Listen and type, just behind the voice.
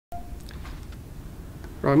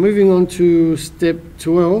Right, moving on to step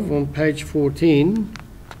 12 on page 14.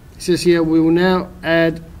 It says here we will now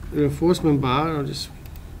add the reinforcement bar. I'll just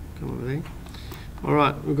come over there. All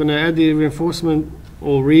right, we're going to add the reinforcement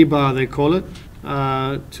or rebar, they call it,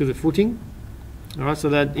 to the footing. All right, so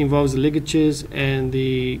that involves the ligatures and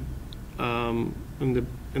the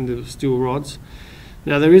steel rods.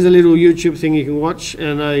 Now there is a little YouTube thing you can watch,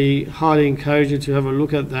 and I highly encourage you to have a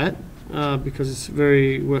look at that because it's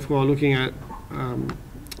very worthwhile looking at.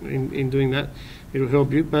 In doing that, it'll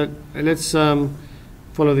help you. But let's follow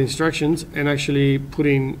the instructions and actually put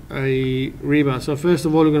in a rebar. So first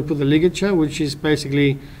of all, we're going to put the ligature, which is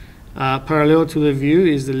basically parallel to the view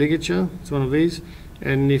is the ligature. It's one of these,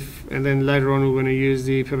 and then later on we're going to use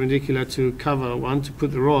the perpendicular to cover one to put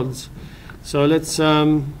the rods. So let's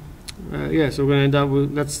so we're going to end up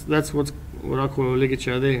with that's what I call a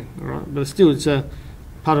ligature there. All right, but still it's a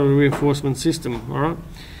part of a reinforcement system. All right.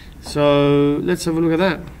 So let's have a look at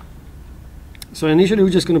that. So initially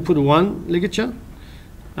we're just going to put one ligature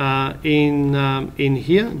in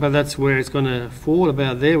here, but that's where it's going to fall,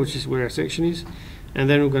 about there, which is where our section is, and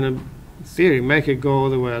then we're going to, in theory, make it go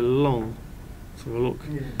all the way along. Let's have a look.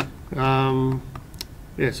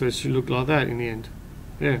 Yeah, so it should look like that in the end.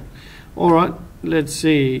 Yeah. All right. Let's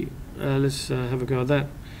see. Let's have a go at that.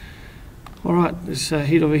 All right. Let's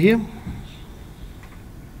hit over here.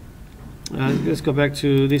 Let's go back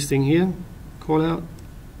to this thing here, call out.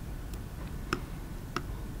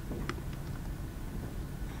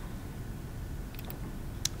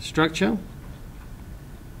 Structure.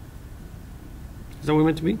 Is that where we're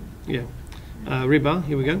meant to be? Yeah. Rebar,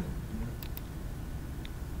 here we go.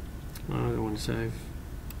 I don't want to save.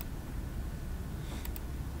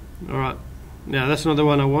 Alright, now that's not the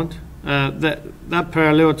one I want. That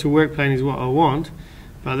parallel to work plane is what I want,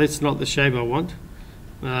 but that's not the shape I want.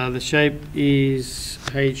 The shape is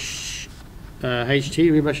HT,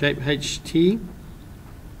 rebar shape HT.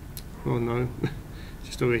 Oh no,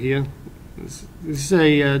 just over here. This is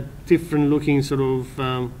a different looking sort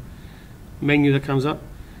of menu that comes up.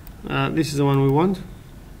 This is the one we want.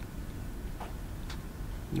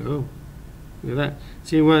 Oh, look at that.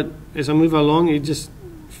 See what, as I move along, it just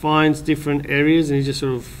finds different areas and it just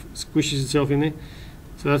sort of squishes itself in there.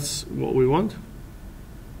 So that's what we want.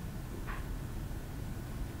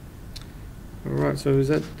 Alright, so is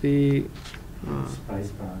that the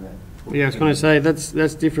space bar? Yeah, I was going to say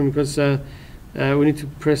that's different because we need to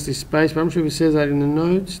press this space bar. I'm not sure if it says that in the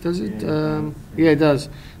notes, does it? Yeah, it does.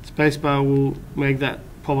 Space bar will make that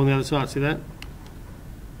pop on the other side, see that?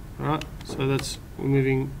 Alright, so that's, we're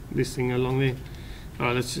moving this thing along there.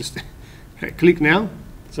 Alright, let's just click now.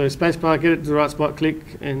 So space bar, get it to the right spot,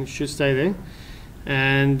 click, and it should stay there.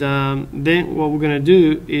 And then what we're going to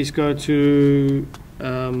do is go to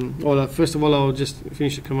well, first of all, I'll just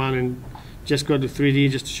finish the command and just go to 3D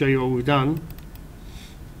just to show you what we've done,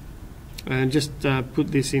 and just put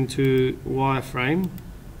this into wireframe,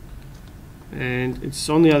 and it's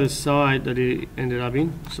on the other side that it ended up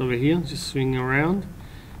in. It's over here, just swing around,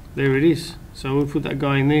 there it is. So we'll put that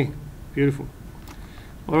guy in there. Beautiful.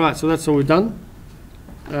 Alright, so that's all we've done.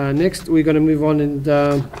 Next we're going to move on and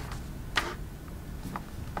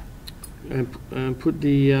put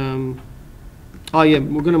the oh yeah,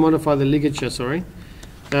 we're going to modify the ligature, sorry.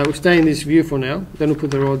 We'll stay in this view for now, then we'll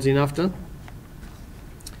put the rods in after.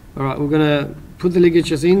 Alright, we're going to put the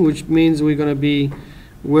ligatures in, which means we're going to be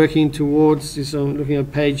working towards this. I'm looking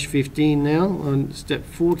at page 15 now, on step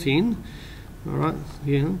 14. Alright,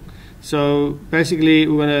 yeah. So basically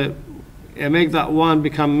we're going to make that one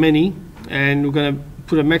become many, and we're going to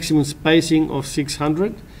put a maximum spacing of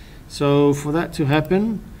 600. So for that to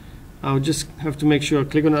happen, I'll just have to make sure I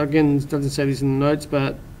click on it again. It doesn't say this in the notes,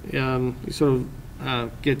 but you sort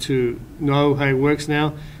of get to know how it works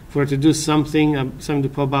now. For it to do something, something to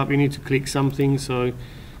pop up, you need to click something. So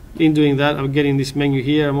in doing that, I'm getting this menu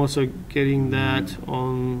here. I'm also getting that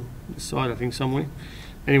on the side, I think, somewhere.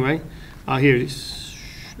 Anyway, here it is.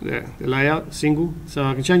 There, the layout, single. So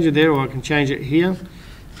I can change it there, or I can change it here.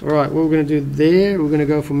 Alright, what we're going to do there, we're going to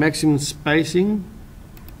go for maximum spacing.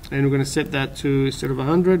 And we're going to set that to, instead of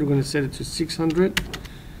 100, we're going to set it to 600.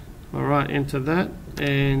 Alright, enter that,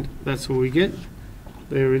 and that's what we get.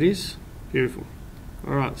 There it is. Beautiful.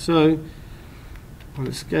 Alright, so I'll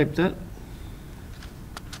escape that.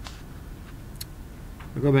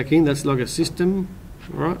 I'll go back in, that's like a system.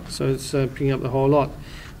 Alright, so it's picking up the whole lot.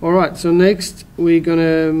 Alright, so next we're going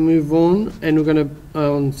to move on, and we're going to,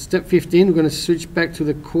 on step 15, we're going to switch back to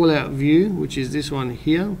the call out view, which is this one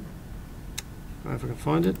here. If I can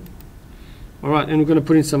find it. Alright, and we're going to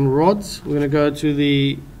put in some rods. We're going to go to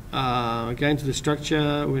the, again to the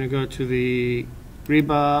structure, we're going to go to the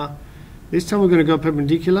rebar, This time we're going to go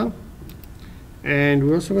perpendicular, and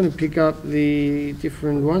we're also going to pick up the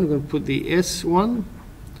different one. We're going to put the S1.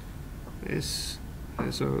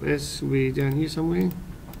 So S will be down here somewhere.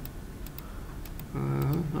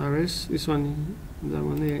 RS, this one, that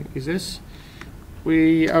one there is S.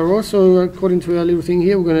 We are also, according to our little thing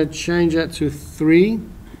here, we're going to change that to 3.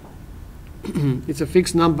 It's a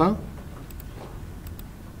fixed number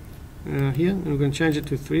here, and we're going to change it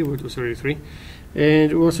to 3. Well, it was already 3.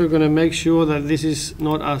 And we're also going to make sure that this is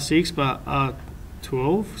not R6 but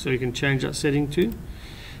R12, so you can change that setting too.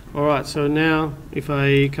 Alright, so now if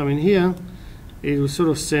I come in here, it will sort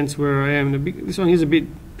of sense where I am. This one here is a bit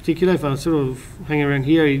particular. If I sort of hang around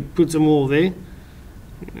here, it puts them all there.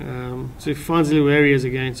 So it finds little areas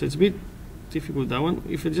again, so it's a bit difficult, that one.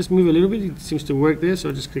 If I just move a little bit, it seems to work there, so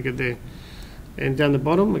I'll just click it there. And down the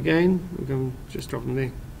bottom again, we can just drop them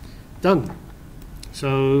there. Done.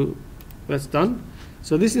 So that's done.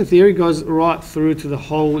 So this in theory goes right through to the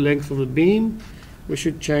whole length of the beam. We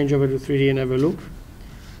should change over to 3D and have a look.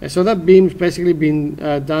 And so that beam's basically been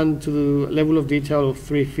done to the level of detail of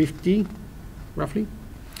 350 roughly.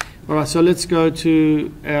 Alright, so let's go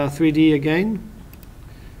to our 3D again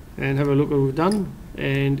and have a look at what we've done.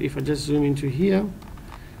 And if I just zoom into here,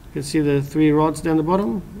 you can see the 3 rods down the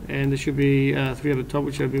bottom, and there should be 3 at the top,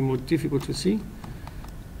 which are a bit more difficult to see,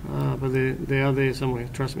 but they are there somewhere,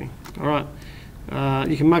 trust me. Alright,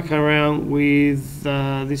 you can muck around with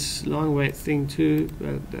this line weight thing too,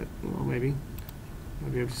 well, maybe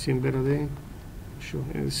I'll be able to see them better there. Sure,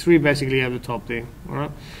 there's 3 basically at the top there.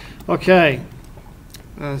 Alright, okay,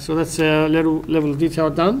 so that's our level of detail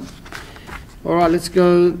done. Alright, let's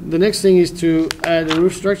go. The next thing is to add a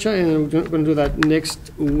roof structure, and we're going to do that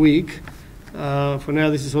next week. For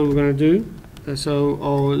now, this is all we're going to do. So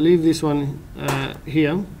I'll leave this one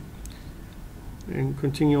here and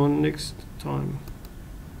continue on next time.